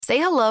Say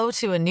hello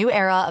to a new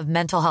era of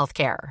mental health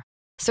care.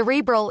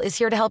 Cerebral is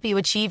here to help you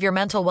achieve your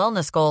mental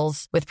wellness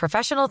goals with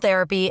professional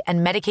therapy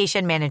and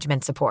medication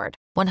management support.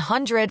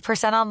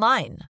 100%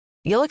 online.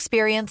 You'll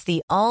experience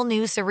the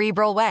all-new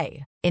Cerebral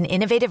Way, an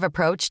innovative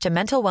approach to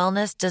mental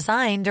wellness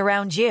designed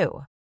around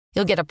you.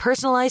 You'll get a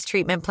personalized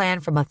treatment plan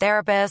from a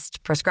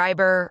therapist,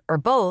 prescriber, or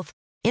both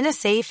in a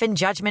safe and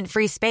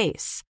judgment-free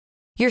space.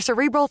 Your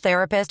Cerebral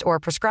therapist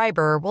or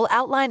prescriber will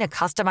outline a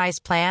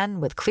customized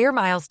plan with clear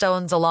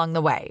milestones along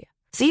the way,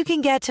 so you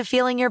can get to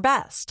feeling your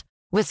best.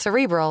 With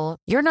Cerebral,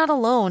 you're not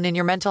alone in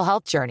your mental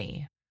health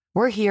journey.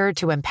 We're here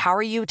to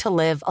empower you to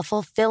live a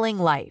fulfilling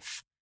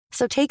life.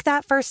 So take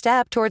that first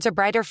step towards a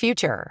brighter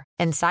future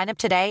and sign up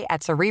today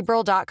at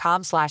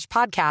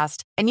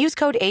Cerebral.com/podcast and use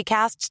code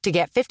ACAST to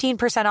get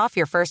 15% off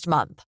your first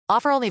month.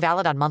 Offer only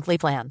valid on monthly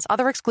plans.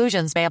 Other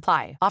exclusions may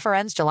apply. Offer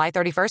ends July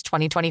 31st,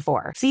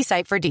 2024. See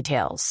site for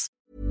details.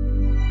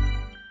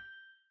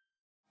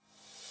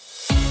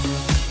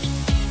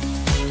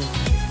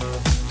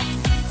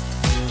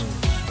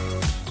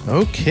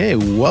 Okay,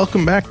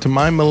 welcome back to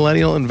My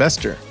Millennial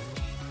Investor.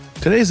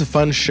 Today's a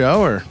fun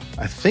show, or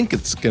I think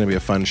it's going to be a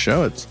fun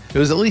show. It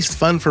was at least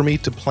fun for me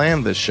to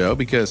plan this show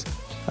because,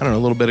 I don't know, a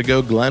little bit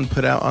ago, Glenn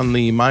put out on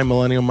the My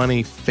Millennial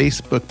Money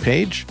Facebook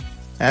page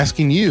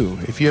asking you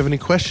if you have any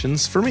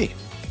questions for me.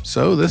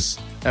 So this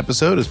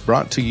episode is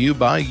brought to you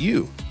by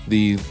you,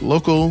 the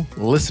local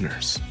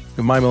listeners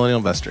of My Millennial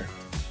Investor.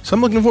 So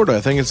I'm looking forward to it.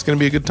 I think it's going to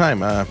be a good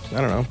time. I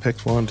don't know,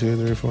 picked 1,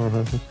 2, 3, 4,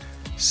 5,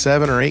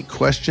 7 or 8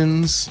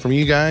 questions from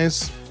you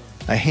guys.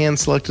 I hand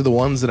selected the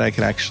ones that I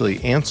could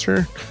actually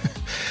answer.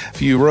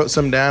 If you wrote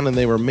some down and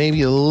they were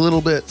maybe a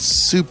little bit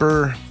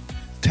super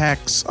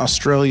tax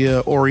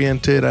Australia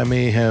oriented, I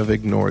may have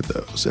ignored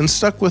those and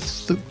stuck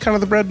with kind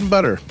of the bread and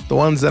butter, the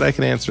ones that I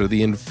can answer,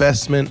 the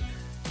investment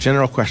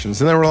general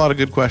questions. And there were a lot of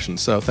good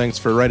questions. So thanks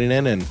for writing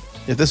in. And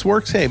if this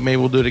works, hey, maybe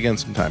we'll do it again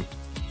sometime.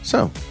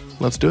 So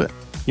let's do it.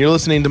 You're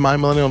listening to My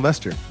Millennial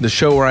Investor, the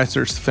show where I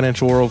search the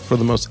financial world for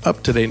the most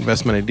up-to-date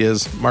investment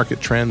ideas, market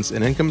trends,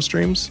 and income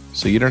streams,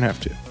 so you don't have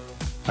to.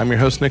 I'm your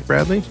host, Nick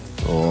Bradley.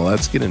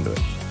 Let's get into it.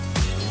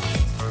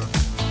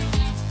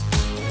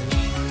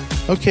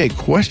 Okay,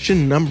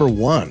 question number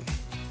 1.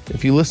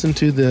 If you listen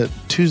to the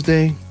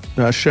Tuesday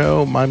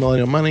show, My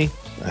Millennial Money,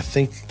 I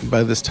think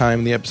by this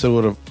time the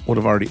episode would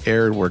have already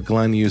aired, where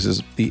Glenn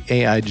uses the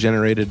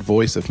AI-generated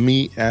voice of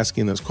me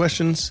asking those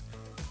questions.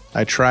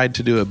 I tried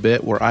to do a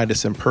bit where I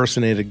just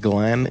impersonated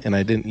Glenn and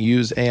I didn't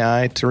use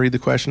AI to read the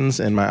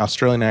questions, and my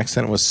Australian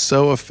accent was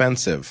so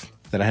offensive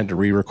that I had to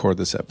re-record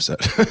this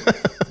episode.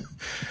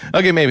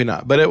 Okay, maybe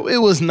not, but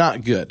it was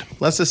not good.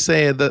 Let's just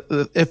say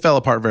that it fell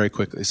apart very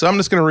quickly. So I'm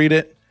just going to read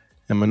it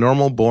in my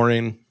normal,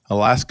 boring,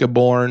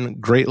 Alaska-born,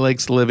 Great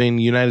Lakes living,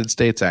 United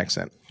States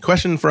accent.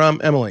 Question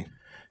from Emily.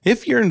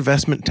 If your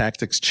investment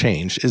tactics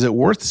change, is it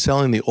worth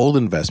selling the old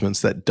investments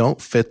that don't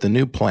fit the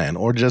new plan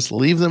or just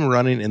leave them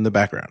running in the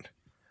background?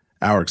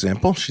 Our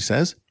example, she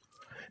says,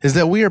 is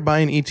that we are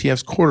buying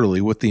ETFs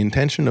quarterly with the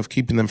intention of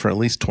keeping them for at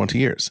least 20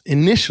 years.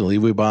 Initially,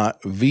 we bought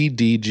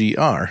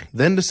VDGR,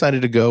 then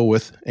decided to go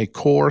with a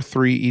Core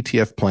 3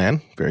 ETF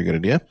plan, very good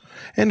idea,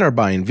 and are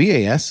buying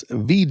VAS,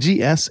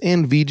 VGS,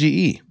 and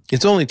VGE.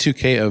 It's only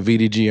 2K of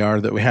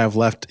VDGR that we have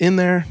left in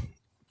there,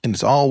 and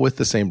it's all with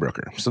the same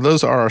broker. So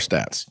those are our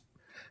stats.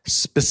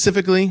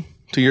 Specifically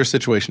to your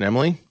situation,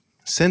 Emily,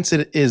 since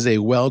it is a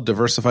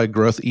well-diversified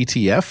growth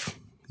ETF,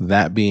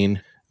 that being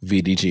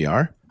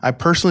VDGR, I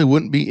personally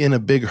wouldn't be in a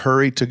big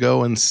hurry to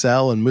go and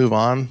sell and move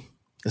on,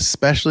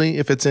 especially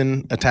if it's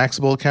in a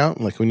taxable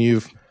account, like when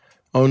you've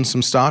owned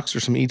some stocks or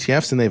some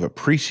ETFs and they've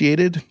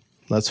appreciated.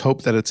 Let's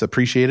hope that it's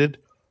appreciated.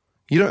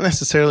 You don't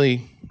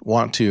necessarily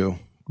want to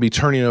be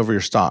turning over your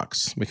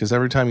stocks because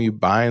every time you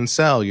buy and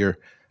sell, you're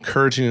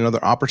encouraging another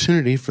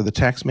opportunity for the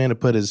tax man to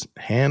put his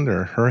hand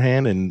or her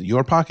hand in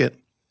your pocket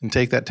and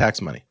take that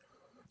tax money.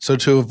 So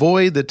to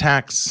avoid the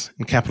tax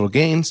and capital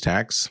gains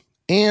tax,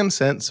 and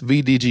since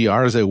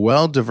VDGR is a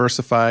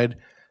well-diversified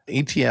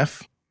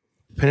ETF,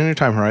 depending on your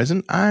time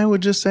horizon, I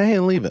would just say, hey,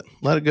 leave it.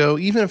 Let it go.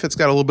 Even if it's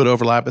got a little bit of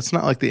overlap, it's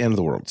not like the end of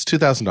the world. It's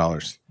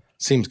 $2,000.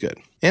 Seems good.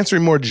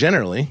 Answering more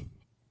generally,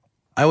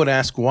 I would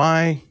ask,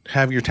 why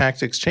have your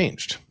tactics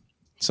changed?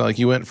 So like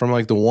you went from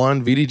like the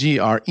one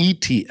VDGR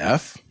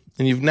ETF,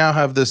 and you now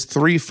have this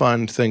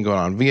 3-fund thing going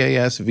on,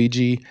 VAS,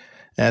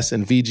 VGS,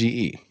 and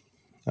VGE.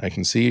 I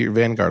can see you're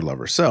Vanguard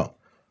lover. So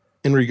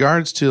in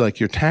regards to like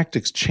your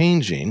tactics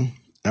changing,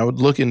 I would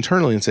look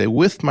internally and say,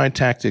 with my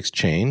tactics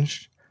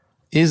changed,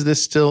 is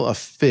this still a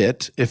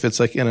fit if it's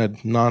like in a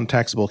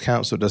non-taxable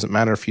account, so it doesn't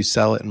matter if you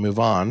sell it and move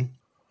on?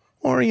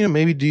 Or,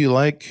 maybe do you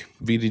like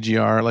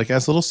VDGR like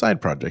as a little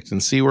side project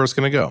and see where it's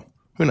going to go?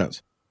 Who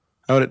knows?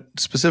 I would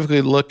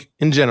specifically look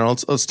in general.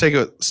 Let's take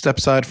a step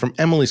aside from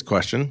Emily's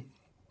question.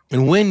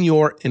 And when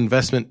your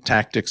investment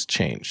tactics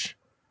change,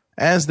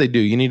 as they do,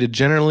 you need to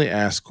generally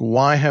ask,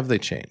 why have they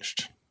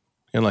changed?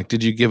 And like,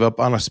 did you give up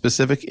on a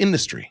specific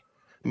industry?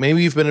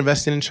 Maybe you've been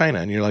investing in China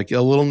and you're like a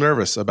little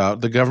nervous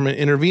about the government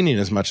intervening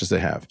as much as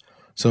they have.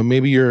 So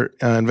maybe your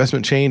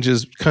investment change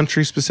is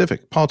country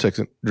specific, politics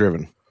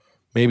driven.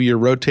 Maybe you're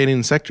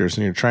rotating sectors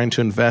and you're trying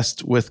to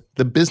invest with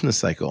the business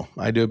cycle.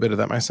 I do a bit of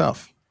that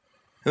myself.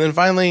 And then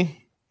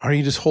finally, are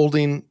you just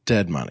holding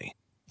dead money?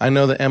 I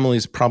know that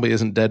Emily's probably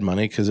isn't dead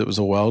money because it was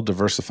a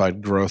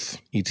well-diversified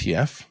growth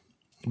ETF.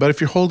 But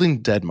if you're holding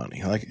dead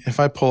money, like if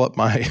I pull up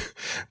my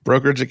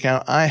brokerage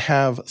account, I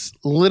have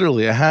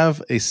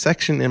a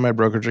section in my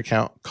brokerage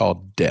account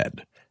called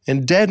dead.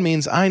 And dead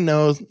means I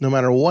know no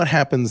matter what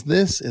happens,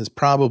 this is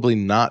probably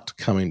not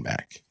coming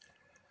back.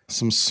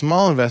 Some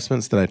small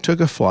investments that I took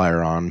a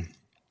flyer on,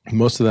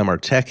 most of them are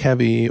tech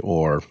heavy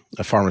or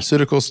a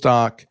pharmaceutical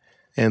stock,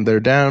 and they're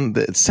down,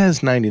 it says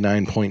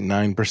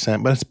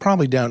 99.9%, but it's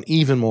probably down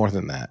even more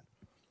than that.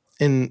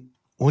 And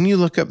when you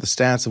look up the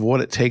stats of what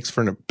it takes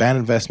for a bad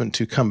investment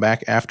to come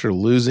back after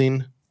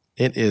losing,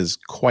 it is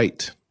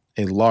quite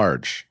a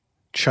large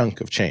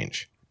chunk of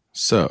change.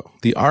 So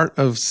the art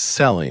of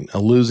selling a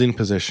losing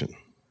position.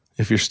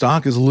 If your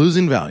stock is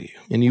losing value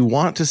and you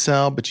want to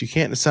sell, but you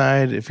can't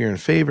decide if you're in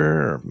favor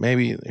or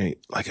maybe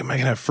like, am I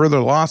going to have further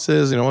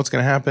losses? What's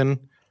going to happen?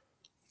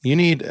 You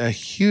need a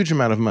huge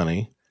amount of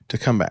money to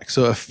come back.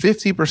 So a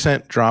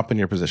 50% drop in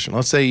your position.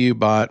 Let's say you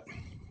bought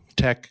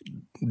tech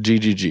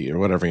GGG or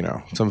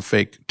whatever, some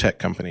fake tech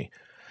company,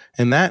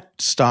 and that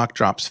stock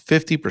drops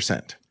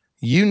 50%.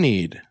 You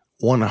need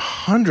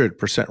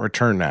 100%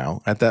 return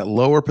now at that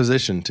lower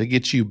position to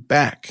get you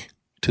back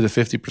to the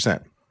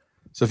 50%.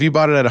 So if you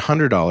bought it at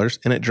 $100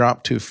 and it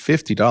dropped to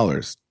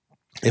 $50,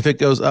 if it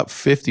goes up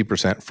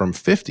 50% from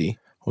 50,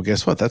 well,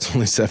 guess what? That's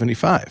only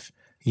 75.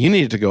 You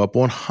need to go up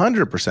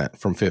 100%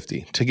 from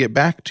 50 to get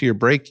back to your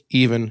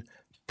break-even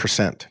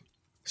percent.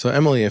 So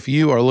Emily, if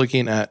you are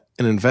looking at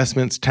an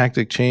investments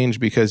tactic change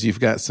because you've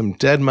got some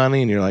dead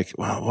money and you're like,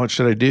 well, what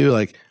should I do?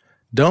 Like,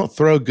 don't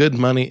throw good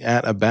money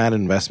at a bad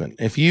investment.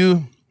 If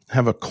you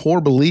have a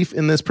core belief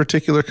in this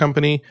particular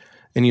company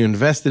and you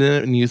invested in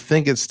it and you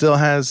think it still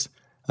has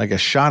like a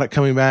shot at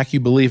coming back, you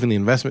believe in the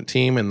investment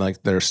team and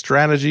like their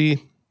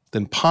strategy,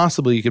 then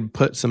possibly you could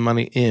put some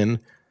money in.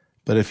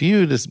 But if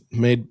you just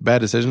made bad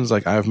decisions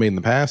like I've made in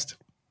the past,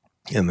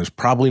 and there's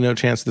probably no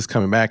chance of this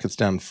coming back, it's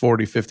down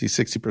 40, 50,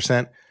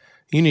 60%,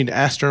 you need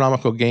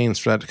astronomical gains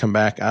for that to come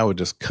back. I would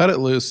just cut it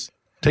loose,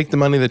 take the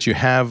money that you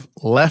have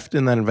left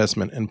in that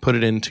investment and put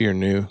it into your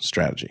new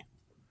strategy.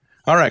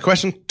 All right,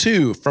 question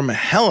 2 from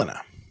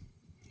Helena.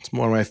 It's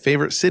one of my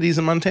favorite cities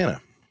in Montana.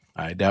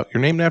 I doubt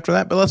you're named after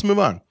that, but let's move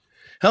on.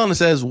 Helena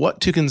says,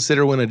 what to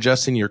consider when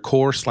adjusting your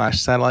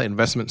core/satellite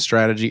investment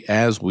strategy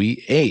as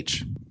we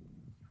age?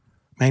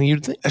 Man,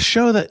 you'd think a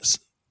show that's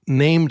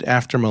named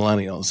after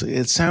millennials,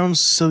 it sounds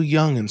so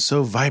young and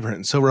so vibrant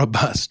and so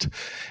robust.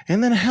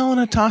 And then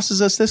Helena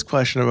tosses us this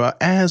question about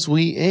as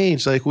we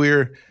age, like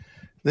we're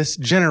this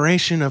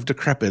generation of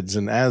decrepids.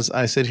 And as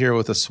I sit here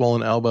with a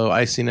swollen elbow,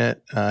 icing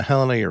it,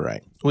 Helena, you're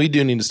right. We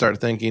do need to start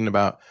thinking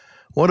about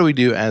what do we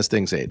do as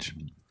things age.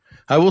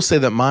 I will say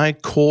that my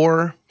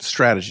core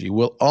strategy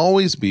will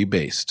always be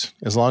based,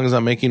 as long as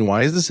I'm making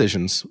wise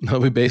decisions,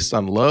 they'll be based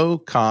on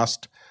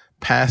low-cost,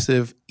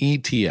 passive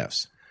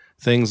ETFs.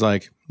 Things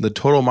like the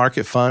total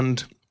market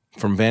fund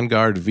from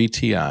Vanguard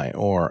VTI,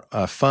 or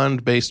a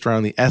fund based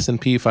around the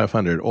S&P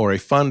 500, or a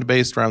fund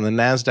based around the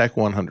NASDAQ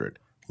 100.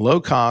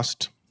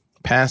 Low-cost,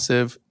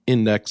 passive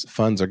index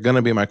funds are going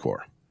to be my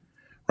core.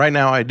 Right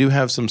now, I do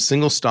have some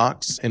single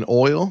stocks in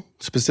oil,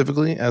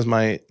 specifically as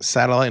my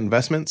satellite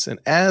investments. And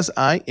as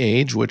I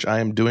age, which I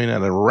am doing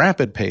at a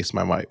rapid pace,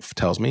 my wife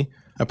tells me,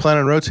 I plan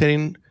on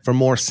rotating from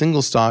more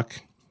single stock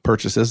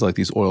purchases like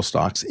these oil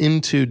stocks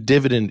into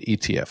dividend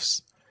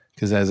ETFs.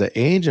 Because as I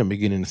age, I'm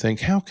beginning to think,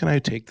 how can I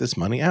take this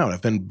money out?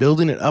 I've been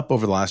building it up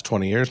over the last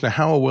 20 years. Now,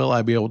 how will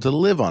I be able to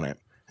live on it?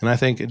 And I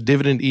think a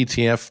dividend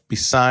ETF,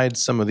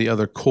 besides some of the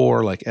other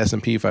core like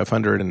S&P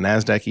 500 and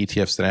NASDAQ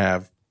ETFs that I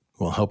have,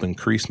 will help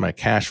increase my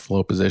cash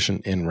flow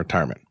position in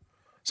retirement.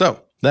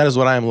 So that is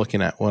what I am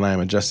looking at when I am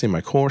adjusting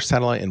my core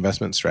satellite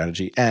investment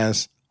strategy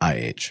as I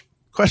age.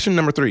 Question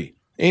number 3.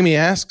 Amy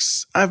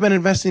asks, I've been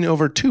investing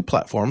over 2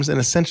 platforms in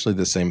essentially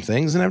the same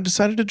things, and I've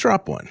decided to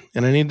drop one,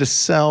 and I need to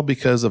sell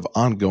because of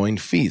ongoing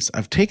fees.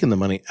 I've taken the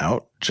money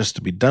out just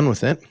to be done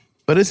with it,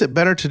 but is it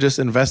better to just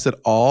invest it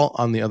all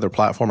on the other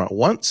platform at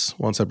once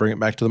I bring it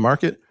back to the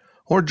market,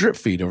 or drip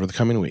feed over the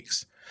coming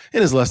weeks?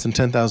 It is less than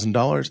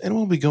 $10,000 and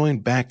will be going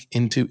back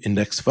into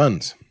index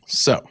funds.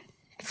 So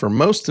for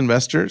most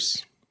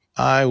investors,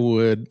 I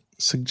would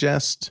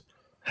suggest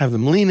have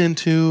them lean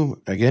into,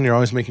 again, you're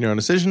always making your own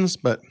decisions,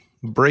 but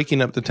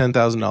breaking up the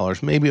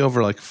 $10,000 maybe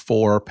over like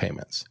 4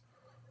 payments.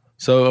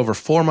 So over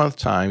 4-month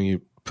time,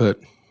 you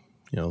put,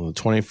 the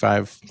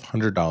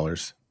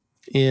 $2,500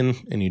 in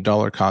and you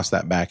dollar cost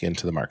that back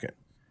into the market.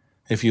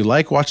 If you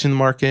like watching the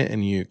market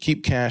and you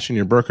keep cash in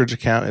your brokerage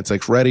account, it's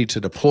like ready to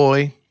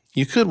deploy.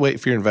 You could wait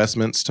for your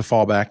investments to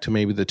fall back to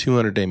maybe the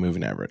 200-day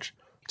moving average.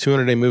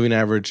 200-day moving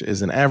average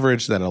is an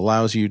average that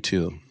allows you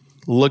to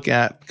look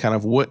at kind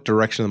of what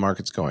direction the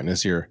market's going.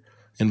 Is your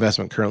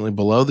investment currently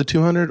below the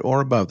 200 or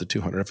above the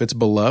 200? If it's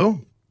below,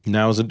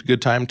 now is a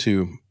good time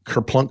to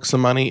kerplunk some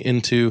money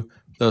into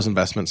those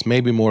investments,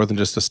 maybe more than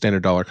just a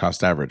standard dollar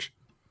cost average.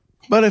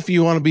 But if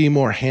you want to be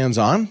more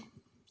hands-on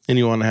and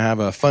you want to have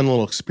a fun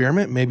little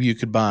experiment, maybe you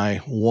could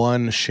buy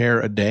one share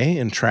a day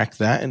and track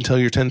that until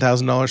you're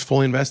 $10,000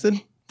 fully invested.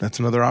 That's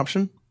another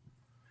option.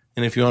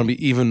 And if you want to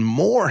be even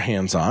more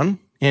hands-on,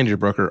 and your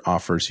broker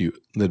offers you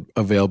the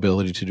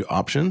availability to do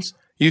options,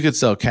 you could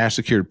sell cash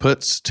secured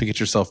puts to get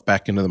yourself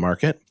back into the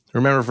market.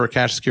 Remember, for a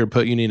cash secured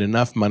put, you need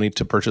enough money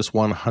to purchase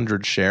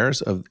 100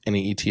 shares of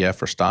any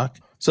ETF or stock.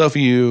 So if say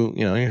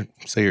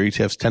your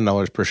ETF's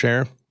 $10 per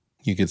share,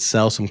 you could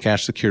sell some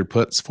cash secured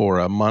puts for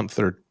a month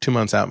or 2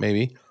 months out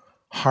maybe,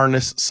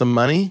 harness some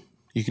money.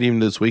 You could even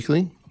do this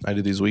weekly. I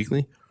do these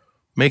weekly.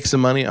 Make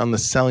some money on the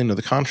selling of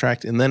the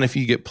contract. And then if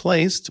you get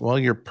placed, well,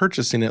 you're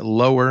purchasing at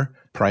lower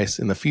price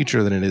in the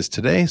future than it is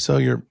today. So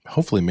you're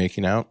hopefully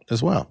making out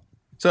as well.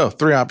 So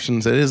 3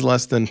 options. It is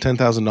less than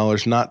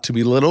 $10,000, not to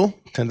belittle.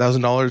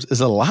 $10,000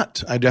 is a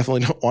lot. I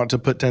definitely don't want to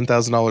put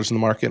 $10,000 in the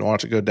market and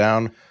watch it go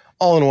down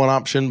all in one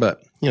option.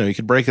 But you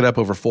could break it up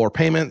over 4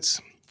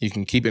 payments. You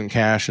can keep it in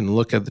cash and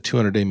look at the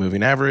 200-day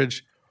moving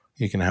average.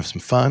 You can have some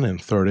fun and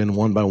throw it in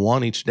one by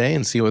one each day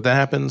and see what that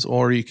happens.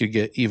 Or you could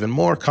get even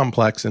more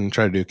complex and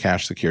try to do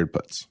cash secured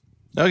puts.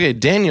 Okay,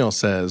 Daniel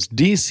says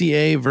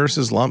DCA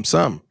versus lump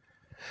sum.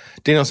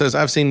 Daniel says,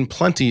 I've seen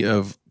plenty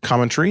of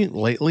commentary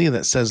lately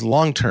that says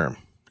long-term.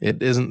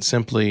 It isn't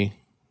simply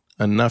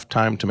enough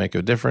time to make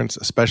a difference,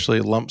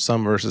 especially lump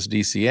sum versus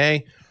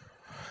DCA.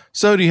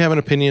 So do you have an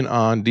opinion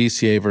on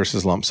DCA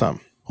versus lump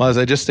sum? Well, as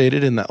I just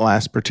stated in that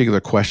last particular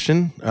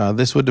question,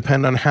 this would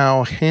depend on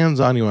how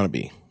hands-on you want to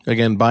be.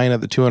 Again, buying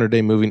at the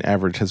 200-day moving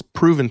average has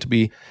proven to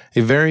be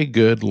a very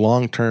good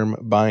long-term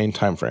buying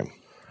time frame.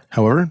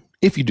 However,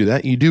 if you do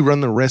that, you do run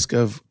the risk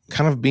of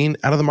kind of being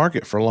out of the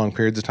market for long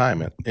periods of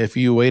time. If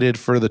you waited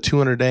for the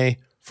 200-day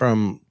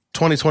from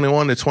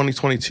 2021 to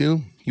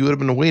 2022, you would have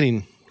been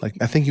waiting.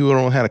 I think you would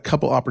have only had a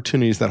couple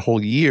opportunities that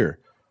whole year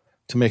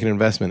to make an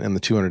investment in the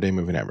 200-day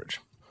moving average.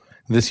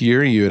 This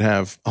year, you would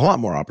have a lot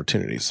more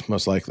opportunities,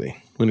 most likely,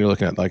 when you're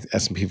looking at like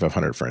S&P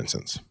 500, for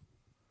instance.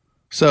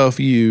 So if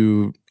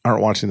you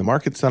aren't watching the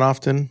markets that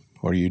often,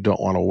 or you don't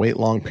want to wait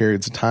long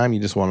periods of time, you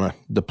just want to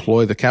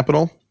deploy the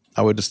capital,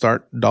 I would just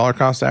start dollar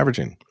cost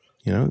averaging.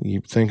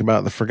 You think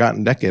about the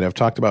forgotten decade I've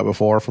talked about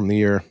before from the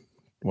year,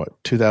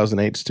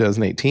 2008 to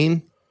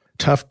 2018.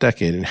 Tough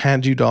decade. And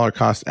had you dollar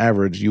cost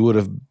average, you would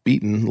have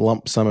beaten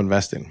lump sum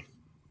investing.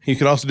 You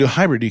could also do a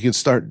hybrid. You could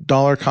start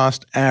dollar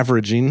cost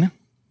averaging,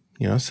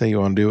 say you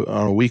want to do it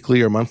on a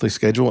weekly or monthly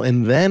schedule.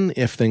 And then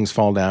if things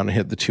fall down and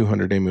hit the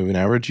 200-day moving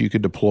average, you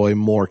could deploy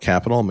more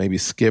capital, maybe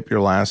skip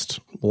your last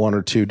 1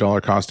 or 2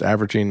 dollar cost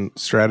averaging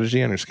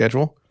strategy on your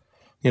schedule.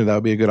 That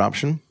would be a good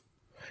option.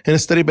 In a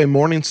study by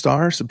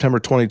Morningstar, September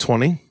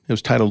 2020, it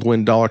was titled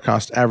When Dollar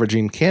Cost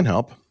Averaging Can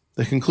Help.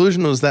 The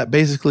conclusion was that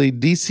basically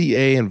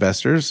DCA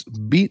investors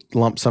beat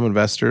lump sum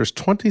investors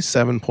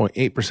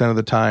 27.8% of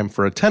the time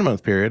for a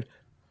 10-month period.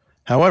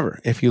 However,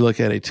 if you look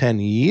at a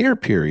 10-year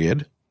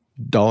period,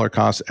 dollar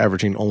cost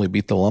averaging only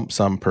beat the lump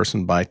sum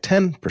person by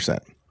 10%.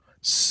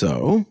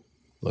 So,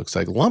 looks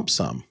like lump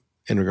sum,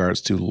 in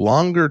regards to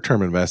longer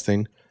term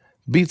investing,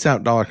 beats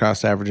out dollar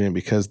cost averaging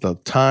because the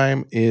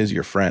time is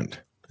your friend,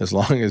 as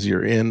long as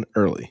you're in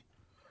early.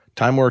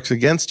 Time works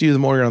against you the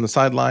more you're on the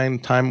sideline.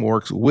 Time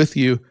works with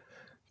you.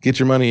 Get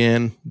your money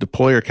in,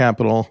 deploy your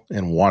capital,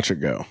 and watch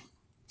it go.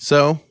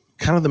 So,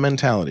 kind of the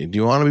mentality. Do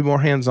you want to be more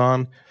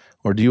hands-on,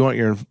 or do you want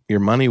your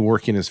money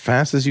working as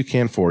fast as you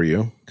can for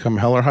you? Come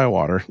hell or high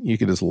water, you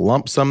could just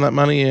lump sum that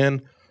money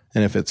in,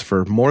 and if it's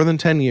for more than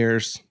 10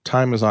 years,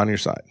 time is on your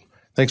side.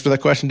 Thanks for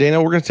that question,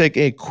 Dana. We're going to take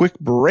a quick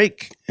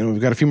break, and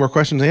we've got a few more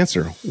questions to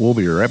answer. We'll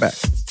be right back.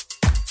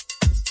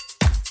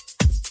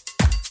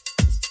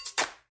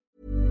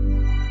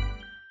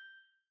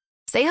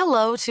 Say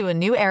hello to a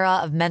new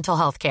era of mental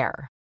health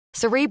care.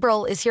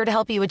 Cerebral is here to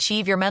help you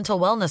achieve your mental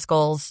wellness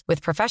goals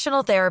with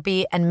professional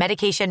therapy and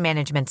medication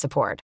management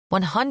support.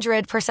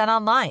 100%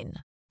 online.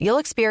 You'll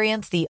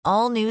experience the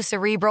all-new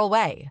Cerebral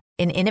Way,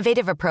 an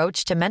innovative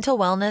approach to mental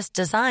wellness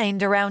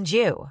designed around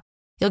you.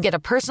 You'll get a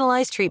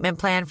personalized treatment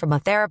plan from a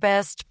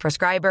therapist,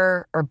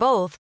 prescriber, or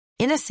both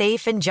in a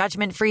safe and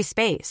judgment-free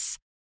space.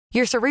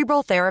 Your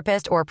Cerebral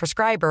therapist or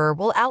prescriber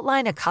will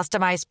outline a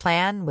customized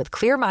plan with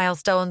clear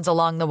milestones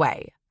along the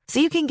way,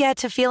 so you can get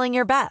to feeling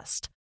your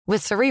best.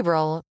 With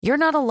Cerebral, you're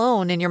not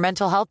alone in your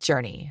mental health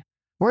journey.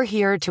 We're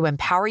here to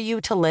empower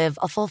you to live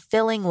a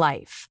fulfilling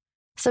life.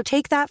 So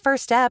take that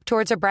first step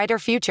towards a brighter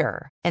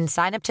future and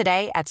sign up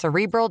today at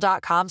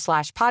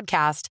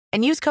Cerebral.com/podcast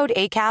and use code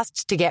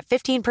ACAST to get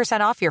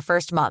 15% off your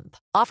first month.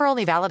 Offer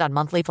only valid on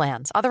monthly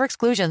plans. Other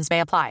exclusions may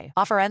apply.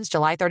 Offer ends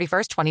July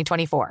 31st,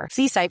 2024.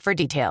 See site for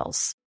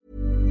details.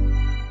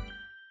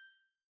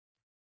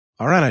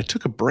 All right, I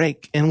took a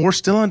break, and we're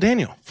still on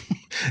Daniel.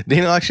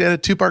 Daniel actually had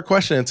a 2-part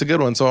question. It's a good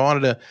one, so I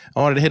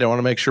wanted to hit it. I want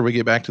to make sure we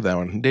get back to that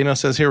one. Daniel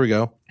says, here we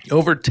go.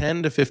 Over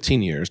 10 to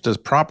 15 years, does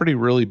property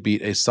really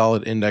beat a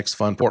solid index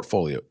fund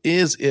portfolio?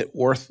 Is it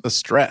worth the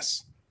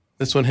stress?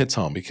 This one hits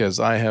home because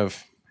I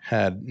have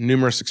had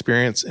numerous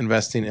experience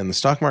investing in the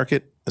stock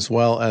market as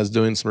well as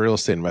doing some real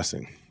estate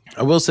investing.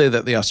 I will say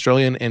that the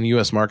Australian and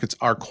U.S. markets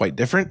are quite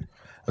different.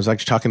 I was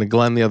actually talking to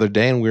Glenn the other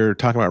day, and we were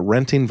talking about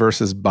renting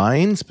versus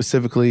buying,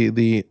 specifically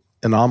the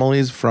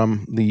anomalies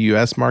from the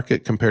US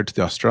market compared to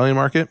the Australian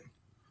market.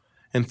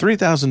 And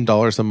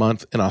 $3,000 a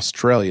month in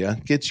Australia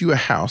gets you a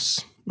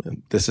house.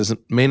 This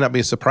may not be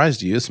a surprise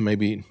to you, so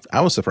maybe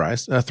I was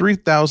surprised. A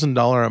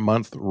 $3,000 a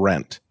month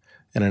rent,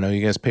 and I know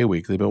you guys pay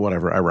weekly, but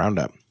whatever, I round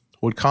up,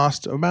 would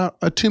cost about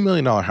a $2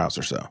 million house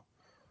or so.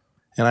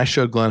 And I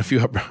showed Glenn a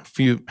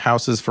few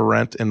houses for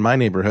rent in my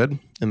neighborhood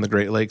in the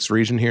Great Lakes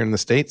region here in the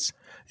States.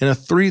 And a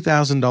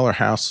 $3,000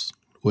 house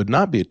would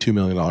not be a $2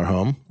 million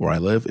home where I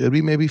live. It would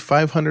be maybe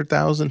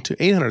 $500,000 to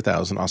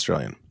 $800,000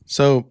 Australian.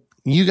 So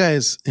you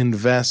guys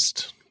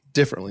invest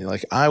differently.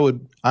 Like I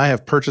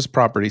have purchased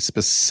property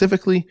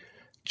specifically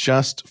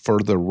just for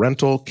the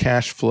rental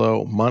cash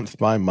flow month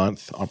by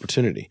month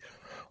opportunity.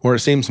 Where it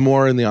seems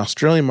more in the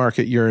Australian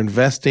market, you're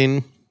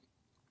investing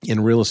in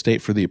real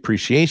estate for the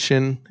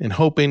appreciation and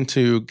hoping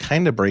to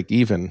kind of break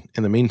even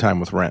in the meantime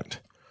with rent.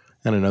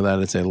 And I know that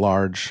it's a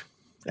large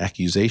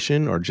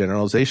accusation or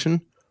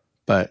generalization,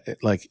 but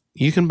like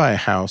you can buy a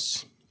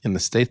house in the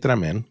state that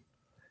I'm in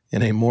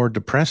a more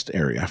depressed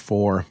area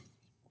for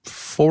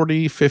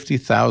 $40,000,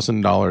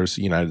 $50,000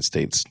 United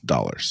States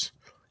dollars.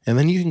 And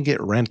then you can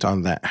get rent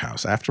on that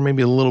house after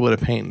maybe a little bit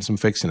of paint and some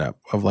fixing up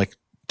of like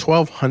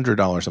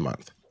 $1,200 a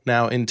month.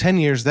 Now, in 10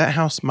 years, that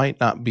house might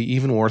not be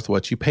even worth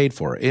what you paid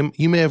for it.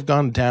 You may have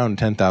gone down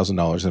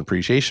 $10,000 in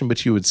appreciation,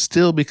 but you would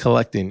still be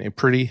collecting a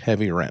pretty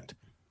heavy rent.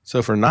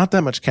 So for not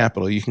that much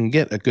capital, you can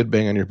get a good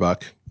bang on your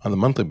buck on the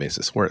monthly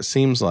basis, where it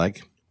seems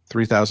like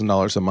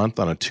 $3,000 a month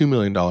on a $2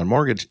 million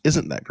mortgage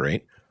isn't that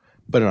great.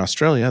 But in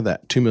Australia,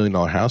 that $2 million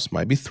house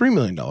might be $3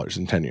 million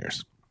in 10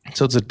 years.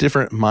 So it's a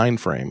different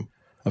mind frame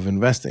of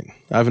investing.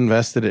 I've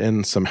invested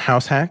in some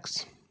house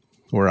hacks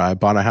where I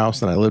bought a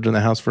house and I lived in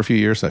the house for a few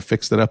years. I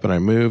fixed it up and I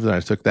moved and I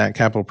took that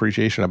capital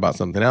appreciation. I bought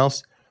something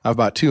else. I've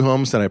bought 2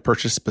 homes that I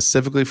purchased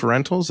specifically for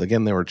rentals.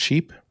 Again, they were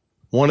cheap.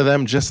 One of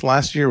them just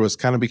last year was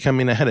kind of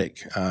becoming a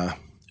headache.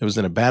 It was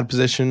in a bad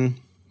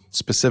position,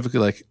 specifically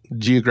like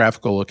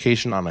geographical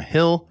location on a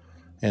hill.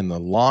 And the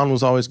lawn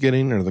was always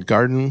getting, or the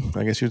garden,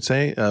 I guess you'd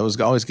say, was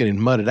always getting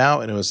mudded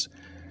out. And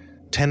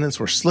tenants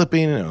were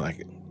slipping and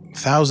like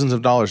thousands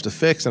of dollars to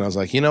fix. And I was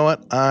like, you know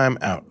what? I'm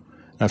out.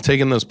 And I've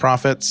taken those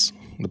profits,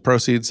 the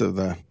proceeds of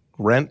the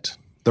rent.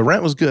 The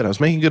rent was good. I was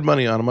making good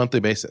money on a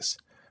monthly basis.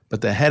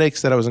 But the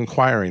headaches that I was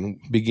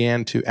acquiring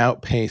began to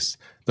outpace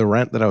the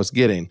rent that I was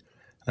getting.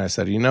 And I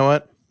said, you know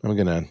what? I'm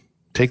going to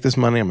take this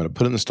money. I'm going to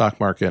put it in the stock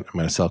market. I'm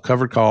going to sell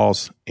covered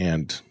calls.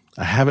 And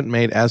I haven't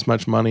made as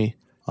much money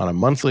on a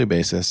monthly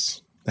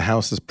basis. The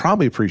house has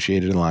probably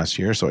appreciated in the last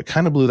year, so I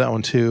kind of blew that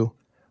one too.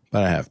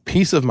 But I have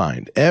peace of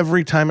mind.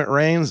 Every time it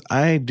rains,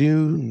 I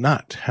do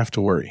not have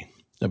to worry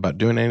about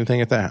doing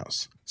anything at the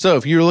house. So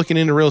if you're looking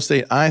into real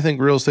estate, I think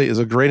real estate is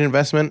a great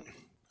investment.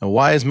 A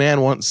wise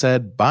man once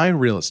said, buy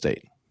real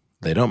estate.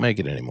 They don't make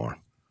it anymore.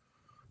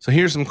 So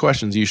here's some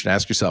questions you should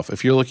ask yourself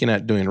if you're looking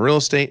at doing real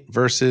estate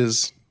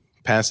versus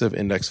passive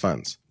index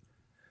funds.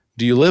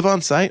 Do you live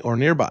on site or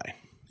nearby?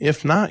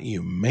 If not,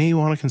 you may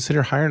want to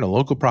consider hiring a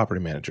local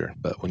property manager.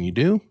 But when you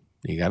do,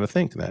 you got to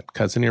think that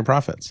cuts into your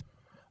profits.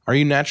 Are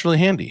you naturally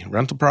handy?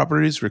 Rental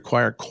properties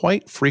require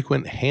quite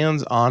frequent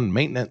hands-on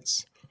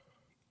maintenance.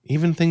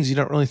 Even things you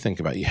don't really think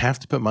about. You have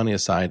to put money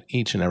aside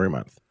each and every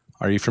month.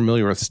 Are you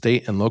familiar with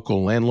state and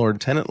local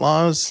landlord-tenant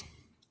laws?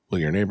 Will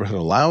your neighborhood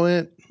allow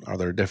it? Are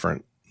there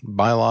different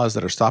bylaws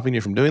that are stopping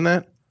you from doing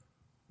that?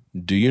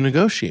 Do you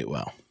negotiate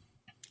well?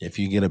 If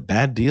you get a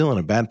bad deal and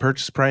a bad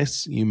purchase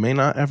price, you may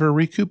not ever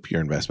recoup your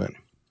investment.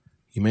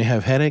 You may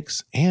have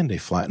headaches and a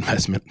flat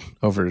investment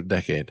over a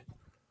decade.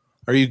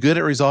 Are you good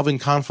at resolving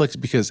conflicts?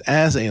 Because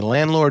as a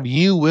landlord,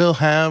 you will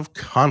have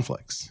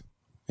conflicts.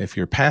 If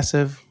you're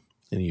passive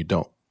and you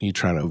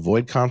try to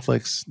avoid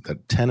conflicts, the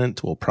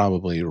tenant will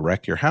probably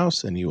wreck your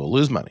house and you will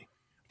lose money.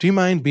 Do you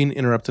mind being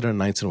interrupted on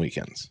nights and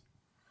weekends?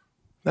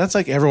 That's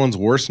like everyone's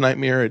worst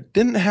nightmare. It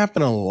didn't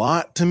happen a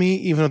lot to me,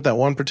 even at that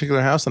one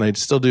particular house, and I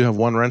still do have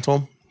one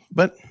rental.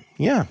 But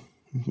yeah,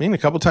 a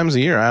couple times a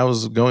year, I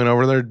was going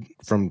over there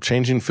from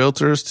changing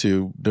filters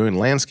to doing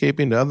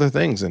landscaping to other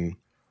things. And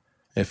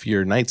if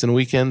your nights and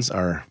weekends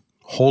are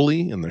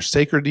holy and they're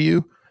sacred to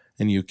you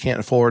and you can't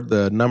afford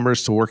the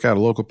numbers to work out a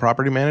local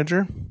property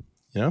manager,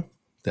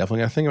 definitely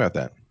got to think about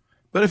that.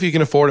 But if you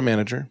can afford a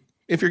manager,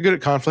 if you're good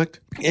at conflict,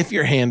 if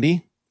you're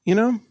handy,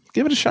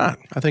 give it a shot.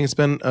 I think it's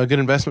been a good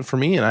investment for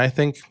me. And I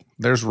think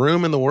there's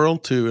room in the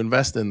world to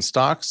invest in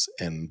stocks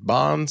and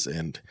bonds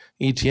and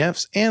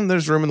ETFs. And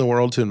there's room in the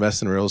world to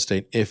invest in real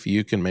estate if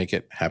you can make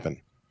it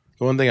happen.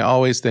 The one thing I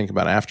always think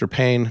about after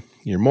paying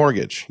your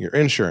mortgage, your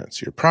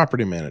insurance, your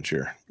property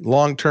manager,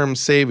 long-term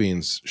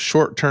savings,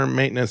 short-term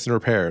maintenance and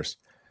repairs,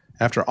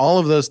 after all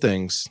of those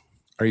things,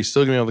 are you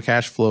still going to be able to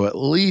cash flow at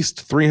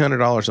least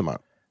 $300 a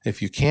month?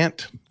 If you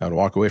can't, I would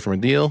walk away from a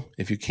deal.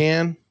 If you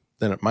can,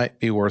 then it might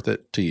be worth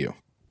it to you.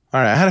 All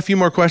right, I had a few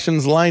more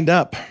questions lined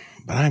up,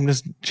 but I'm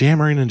just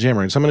jammering.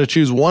 So I'm going to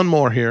choose one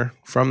more here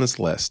from this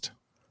list.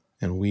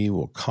 and we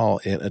will call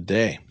it a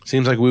day.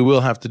 Seems like we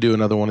will have to do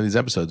another one of these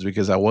episodes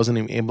because I wasn't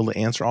even able to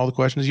answer all the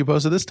questions you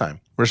posted this time.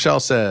 Rochelle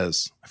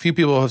says, a few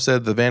people have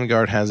said the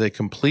Vanguard has a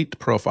complete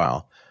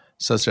profile,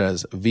 such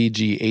as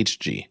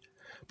VGHG,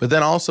 but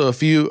then also a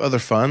few other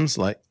funds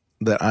like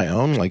that I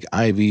own, like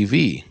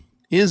IVV.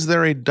 Is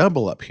there a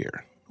double up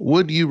here?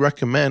 Would you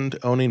recommend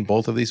owning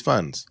both of these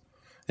funds?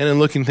 And in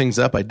looking things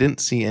up, I didn't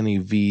see any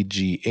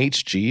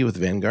VGHG with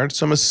Vanguard,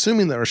 so I'm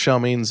assuming that Rochelle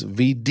means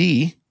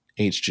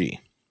VDHG.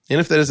 And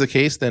if that is the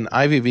case, then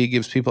IVV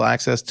gives people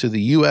access to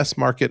the U.S.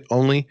 market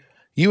only,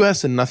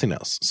 U.S. and nothing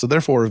else. So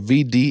therefore,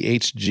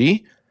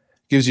 VDHG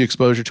gives you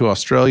exposure to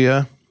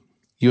Australia,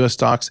 U.S.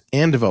 stocks,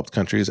 and developed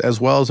countries,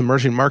 as well as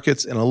emerging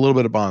markets and a little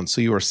bit of bonds.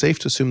 So you are safe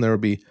to assume there will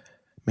be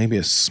maybe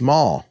a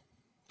small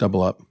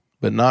double up,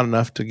 but not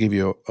enough to give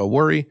you a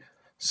worry.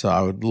 So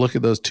I would look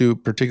at those two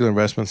particular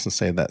investments and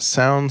say that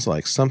sounds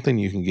like something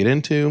you can get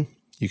into.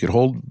 You could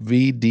hold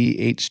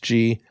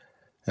VDHG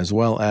as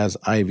well as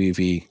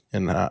IVV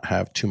and not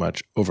have too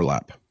much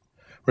overlap.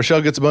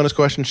 Rochelle gets a bonus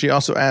question. She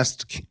also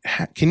asked,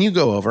 can you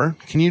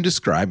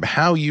describe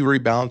how you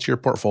rebalance your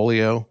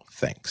portfolio?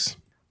 Thanks.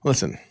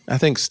 Listen, I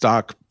think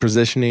stock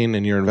positioning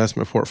in your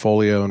investment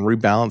portfolio and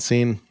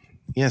rebalancing,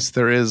 yes,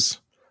 there's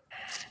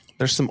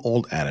some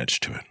old adage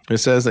to it. It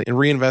says that in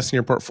reinvesting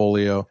your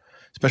portfolio,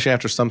 especially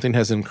after something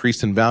has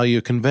increased in value,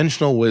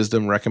 conventional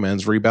wisdom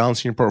recommends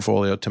rebalancing your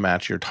portfolio to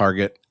match your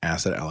target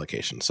asset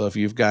allocation. So if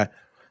you've got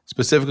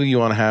specifically, you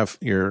want to have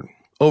your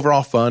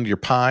overall fund, your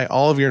pie,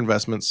 all of your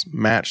investments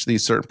match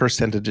these certain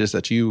percentages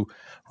that you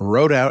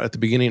wrote out at the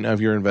beginning of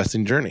your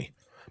investing journey.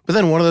 But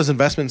then one of those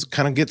investments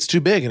kind of gets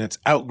too big and it's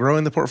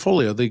outgrowing the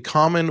portfolio. The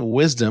common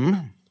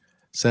wisdom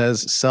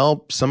says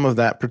sell some of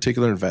that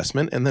particular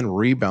investment and then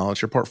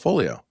rebalance your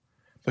portfolio.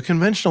 But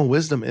conventional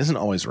wisdom isn't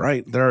always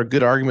right. There are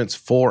good arguments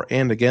for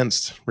and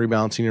against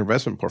rebalancing your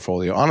investment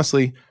portfolio.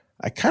 Honestly,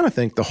 I kind of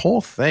think the whole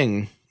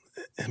thing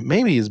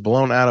maybe is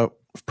blown out of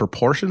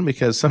proportion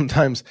because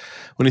sometimes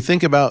when you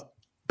think about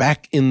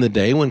back in the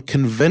day when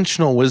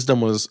conventional wisdom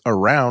was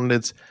around,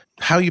 it's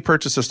how you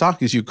purchase a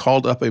stock is you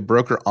called up a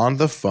broker on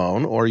the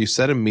phone or you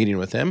set a meeting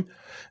with him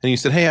and you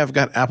said, hey, I've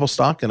got Apple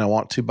stock and I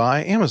want to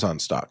buy Amazon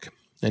stock.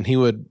 And he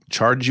would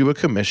charge you a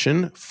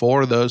commission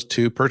for those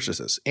two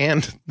purchases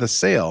and the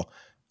sale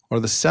or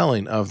the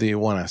selling of the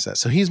one asset.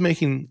 So he's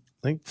making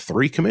like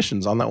 3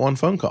 commissions on that one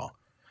phone call.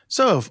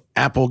 So if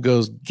Apple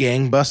goes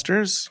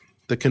gangbusters,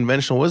 the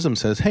conventional wisdom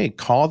says, hey,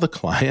 call the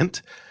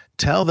client,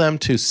 tell them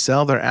to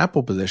sell their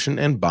Apple position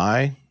and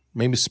buy,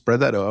 maybe spread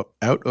that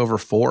out over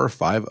 4 or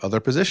 5 other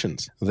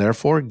positions,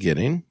 therefore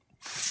getting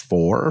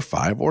 4 or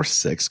 5 or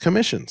 6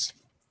 commissions.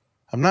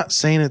 I'm not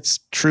saying it's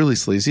truly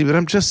sleazy, but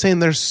I'm just saying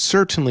there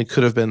certainly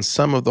could have been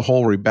some of the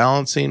whole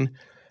rebalancing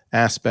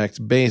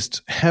aspect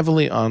based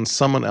heavily on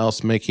someone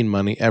else making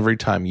money every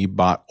time you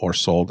bought or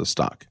sold a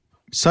stock.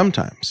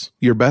 Sometimes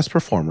your best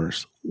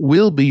performers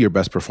will be your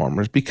best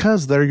performers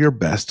because they're your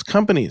best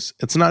companies.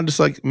 It's not just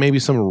like maybe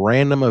some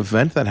random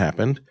event that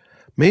happened.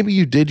 Maybe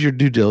you did your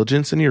due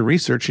diligence and your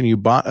research and you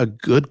bought a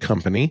good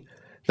company.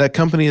 That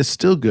company is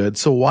still good.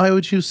 So why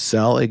would you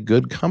sell a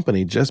good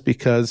company just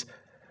because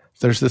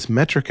there's this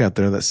metric out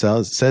there that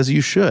says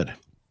you should?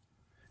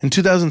 In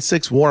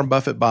 2006, Warren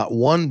Buffett bought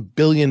 $1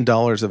 billion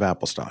of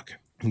Apple stock.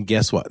 And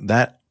guess what?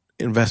 That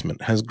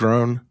investment has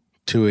grown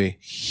to a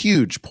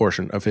huge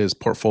portion of his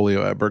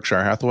portfolio at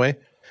Berkshire Hathaway.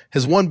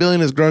 His $1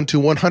 billion has grown to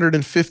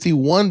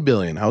 $151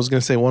 billion. I was going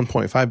to say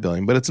 $1.5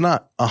 billion, but it's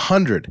not.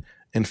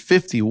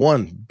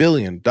 $151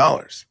 billion.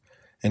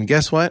 And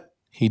guess what?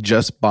 He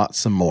just bought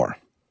some more.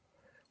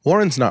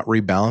 Warren's not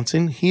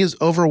rebalancing. He is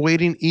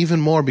overweighting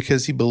even more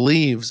because he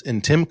believes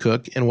in Tim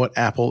Cook and what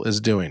Apple is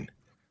doing.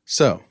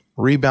 So,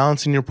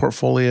 rebalancing your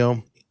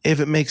portfolio, if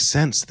it makes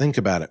sense, think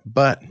about it.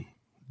 But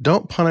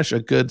don't punish a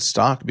good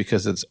stock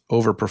because it's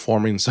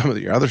overperforming some of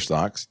your other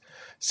stocks.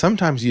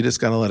 Sometimes you just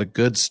got to let a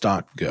good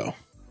stock go.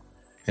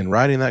 And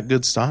riding that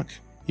good stock,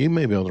 you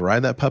may be able to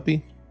ride that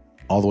puppy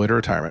all the way to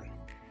retirement.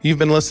 You've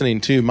been listening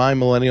to My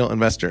Millennial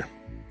Investor,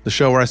 the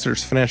show where I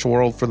search the financial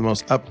world for the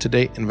most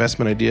up-to-date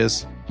investment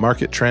ideas,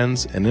 market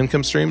trends, and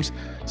income streams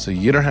so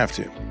you don't have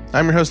to.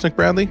 I'm your host, Nick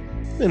Bradley,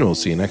 and we'll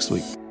see you next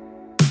week.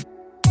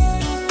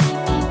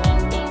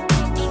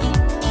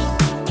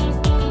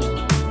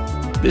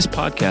 This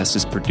podcast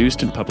is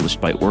produced and published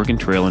by Oregon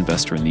Trail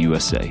Investor in the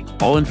USA.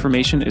 All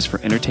information is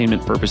for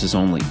entertainment purposes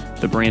only.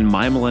 The brand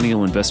My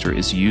Millennial Investor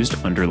is used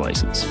under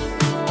license.